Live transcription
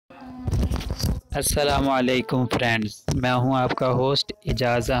अस्सलामुअलैकुम फ्रेंड्स, मैं हूं आपका होस्ट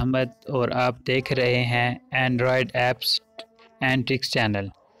इजाज़ अहमद और आप देख रहे हैं Android apps and tricks channel.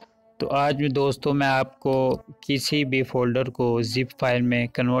 तो आज दोस्तों मैं आपको किसी भी फ़ोल्डर को ज़िप फाइल में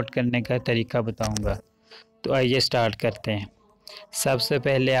कन्वर्ट करने का तरीका बताऊंगा। तो आइए स्टार्ट करते हैं। सबसे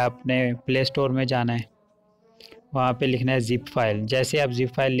पहले आपने प्ले स्टोर में जाना है, वहाँ पे लिखना है ज़िप फाइल। जैसे आप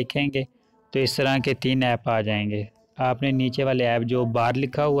ज़िप फाइल लिखेंगे तो इस तरह के 3 ऐप आ जाएंगे। आपने नीचे वाले ऐप जो बाहर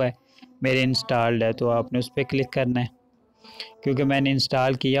लिखा हुआ है मेरे इंस्टॉल्ड है, तो आपने उस पर क्लिक करना है। क्योंकि मैंने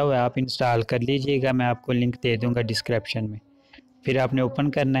इंस्टॉल किया हुआ है, आप इंस्टॉल कर लीजिएगा, मैं आपको लिंक दे दूंगा डिस्क्रिप्शन में। फिर आपने ओपन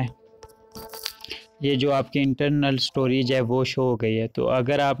करना है। ये जो आपकी इंटरनल स्टोरेज है वो शो हो गई है। तो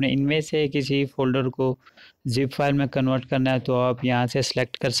अगर आपने इनमें से किसी फ़ोल्डर को ज़िप फाइल में कन्वर्ट करना है तो आप यहाँ से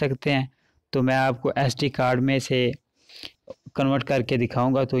सेलेक्ट कर सकते हैं। तो मैं आपको SD कार्ड में से कन्वर्ट करके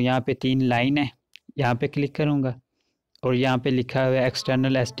दिखाऊंगा। तो यहाँ पे 3 लाइन है, यहाँ पे क्लिक करूँगा और यहाँ पे लिखा हुआ है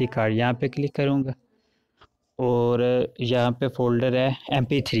एक्सटर्नल SD कार्ड, यहाँ पे क्लिक करूँगा और यहाँ पे फ़ोल्डर है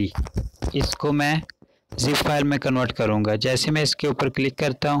MP3, इसको मैं ज़िप फाइल में कन्वर्ट करूँगा। जैसे मैं इसके ऊपर क्लिक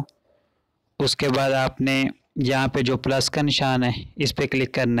करता हूँ उसके बाद आपने यहाँ पे जो प्लस का निशान है इस पे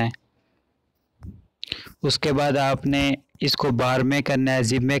क्लिक करना है। उसके बाद आपने इसको बार में करना है,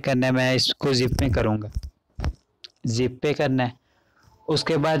 ज़िप में करना है। मैं इसको ज़िप में करूँगा, ज़िप पे करना है।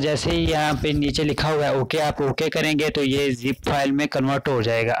 उसके बाद जैसे ही यहाँ पे नीचे लिखा हुआ है ओके, आप ओके करेंगे तो ये ज़िप फाइल में कन्वर्ट हो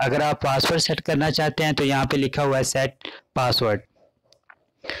जाएगा। अगर आप पासवर्ड सेट करना चाहते हैं तो यहाँ पे लिखा हुआ है सेट पासवर्ड,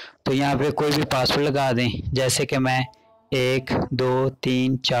 तो यहाँ पे कोई भी पासवर्ड लगा दें। जैसे कि मैं 1 2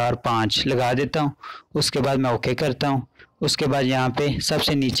 3 4 5 लगा देता हूँ। उसके बाद मैं ओके करता हूँ। उसके बाद यहाँ पे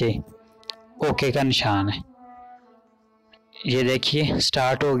सबसे नीचे ओके का निशान है, ये देखिए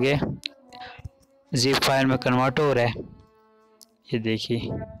स्टार्ट हो गया, ज़िप फाइल में कन्वर्ट हो रहा है। ये देखिए,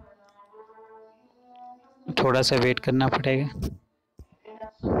 थोड़ा सा वेट करना पड़ेगा।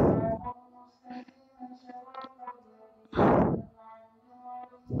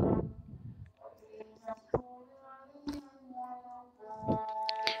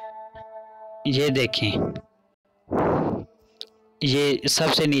 ये देखें, ये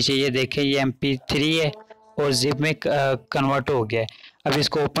सबसे नीचे ये देखें, ये MP3 है और ज़िप में कन्वर्ट हो गया है। अब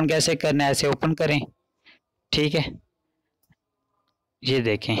इसको ओपन कैसे करना है, ऐसे ओपन करें, ठीक है। ये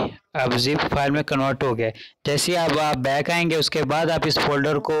देखें अब ज़िप फाइल में कन्वर्ट हो गया है। जैसे अब आप बैक आएंगे उसके बाद आप इस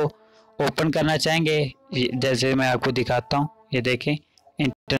फोल्डर को ओपन करना चाहेंगे, जैसे मैं आपको दिखाता हूँ। ये देखें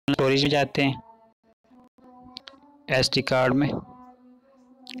इंटरनल स्टोरेज में जाते हैं, SD कार्ड में,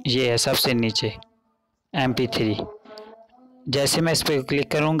 ये है सबसे नीचे MP3। जैसे मैं इस पर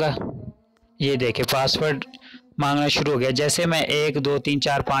क्लिक करूँगा ये देखें पासवर्ड मांगना शुरू हो गया। जैसे मैं 1 2 3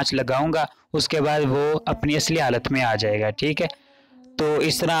 4 5 लगाऊंगा उसके बाद वो अपनी असली हालत में आ जाएगा, ठीक है। तो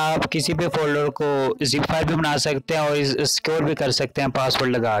इस तरह आप किसी भी फोल्डर को ज़िप फाइल भी बना सकते हैं और सिक्योर भी कर सकते हैं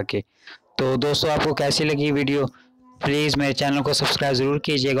पासवर्ड लगा के। तो दोस्तों आपको कैसी लगी वीडियो, प्लीज़ मेरे चैनल को सब्सक्राइब ज़रूर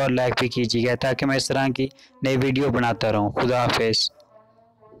कीजिएगा और लाइक भी कीजिएगा ताकि मैं इस तरह की नई वीडियो बनाता रहूँ। खुदा हाफिज़।